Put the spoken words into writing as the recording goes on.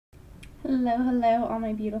Hello, hello, all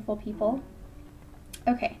my beautiful people.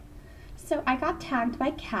 Okay, so I got tagged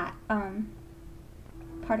by Kat,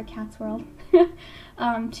 part of Kat's World,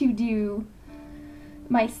 to do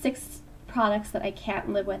my 6 products that I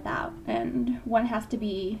can't live without, and one has to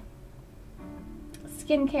be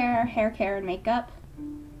skincare, hair care, and makeup.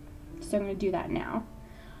 So I'm going to do that now.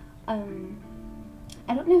 I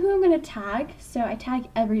don't know who I'm going to tag, so I tag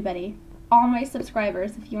everybody, all my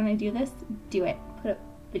subscribers. If you want to do this, do it. Put a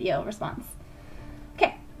video response.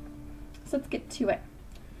 Okay, so let's get to it.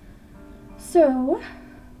 So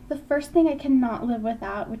the first thing I cannot live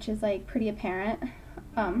without, which is like pretty apparent,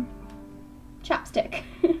 chapstick.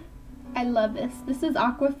 I love this. This is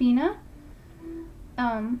Aquafina.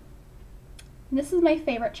 This is my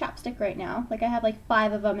favorite chapstick right now. Like I have like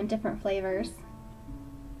 5 of them in different flavors,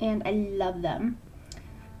 and I love them.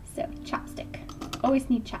 So chapstick. Always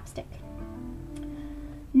need chapstick.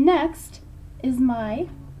 Next is my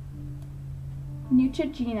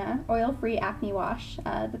Neutrogena oil-free acne wash,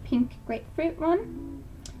 the pink grapefruit one.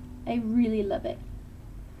 I really love it.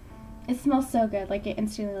 It smells so good, like it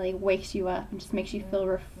instantly like wakes you up and just makes you feel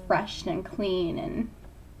refreshed and clean and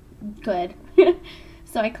good.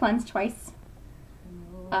 So I cleanse twice,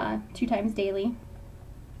 2 times daily.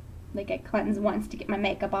 Like I cleanse once to get my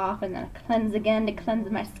makeup off, and then I cleanse again to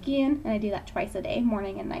cleanse my skin, and I do that twice a day,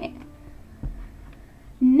 morning and night.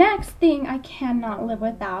 Next thing I cannot live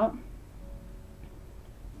without,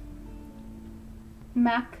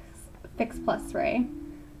 MAC Fix Plus Spray.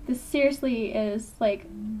 This seriously is like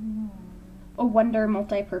a wonder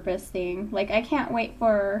multi-purpose thing. Like I can't wait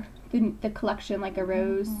for the collection, like a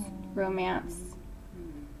Rose Romance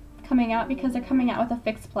coming out, because they're coming out with a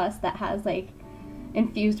Fix Plus that has like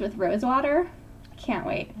infused with rose water. Can't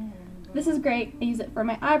wait. This is great. I use it for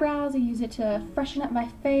my eyebrows, I use it to freshen up my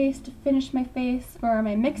face, to finish my face, for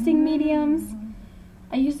my mixing mediums.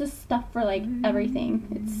 I use this stuff for like everything.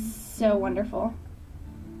 It's so wonderful.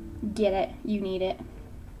 Get it. You need it.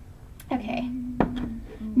 Okay.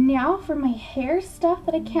 Now for my hair stuff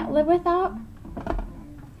that I can't live without.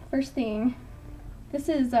 First thing, this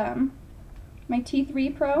is my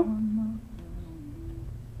T3 Pro.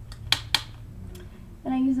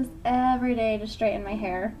 And I use this every day to straighten my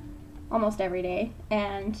hair. Almost every day.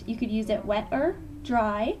 And you could use it wet or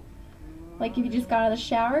dry. Like if you just got out of the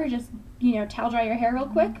shower, just, you know, towel dry your hair real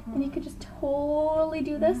quick, and you could just totally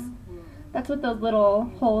do this. That's what those little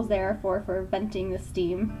holes there are for venting the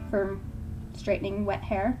steam for straightening wet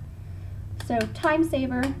hair. So time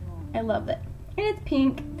saver. I love it. And it's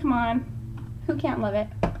pink. Come on. Who can't love it?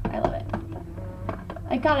 I love it.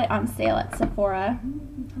 I got it on sale at Sephora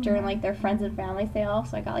during like their friends and family sale,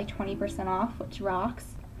 so I got like 20% off, which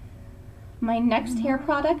rocks. My next hair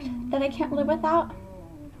product that I can't live without,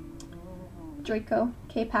 Draco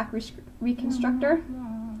K-Pack Reconstructor.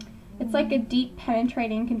 It's like a deep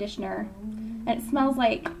penetrating conditioner, and it smells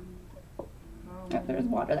like, oh, there's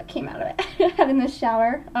water that came out of it. I had in the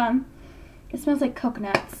shower. It smells like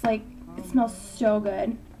coconuts. Like, it smells so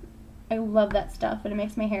good. I love that stuff, and it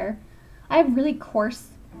makes my hair, I have really coarse,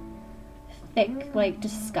 thick, like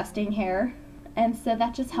disgusting hair, and so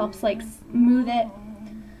that just helps like smooth it.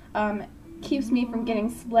 Keeps me from getting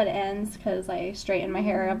split ends because I straighten my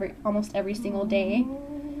hair almost every single day.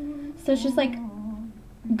 So it's just like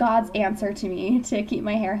God's answer to me to keep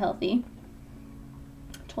my hair healthy.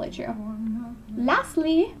 Totally true.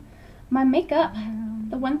 Lastly, my makeup.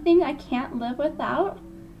 The one thing I can't live without.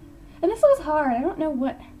 And this was hard. I don't know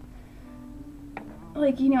what,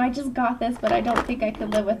 like, you know, I just got this, but I don't think I could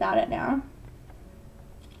live without it now.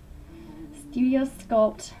 Studio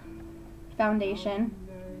Sculpt foundation.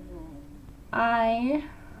 I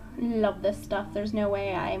love this stuff. There's no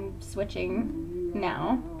way I'm switching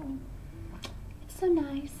now. It's so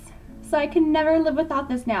nice. So I can never live without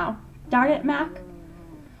this now. Darn it, MAC.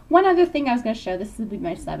 One other thing I was going to show. This would be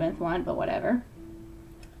my 7th one, but whatever.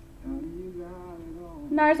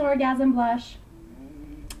 NARS Orgasm Blush.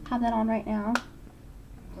 Have that on right now.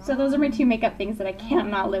 So those are my 2 makeup things that I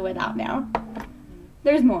cannot live without now.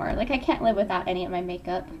 There's more. Like, I can't live without any of my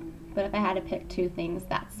makeup. But if I had to pick 2 things,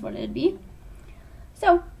 that's what it'd be.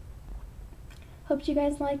 So, hope you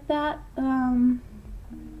guys like that.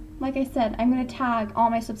 Like I said, I'm going to tag all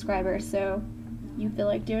my subscribers, so you feel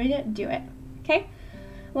like doing it, do it. Okay?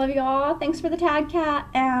 Love you all. Thanks for the tag, Kat.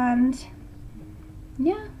 And,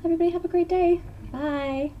 yeah, everybody have a great day.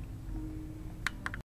 Bye.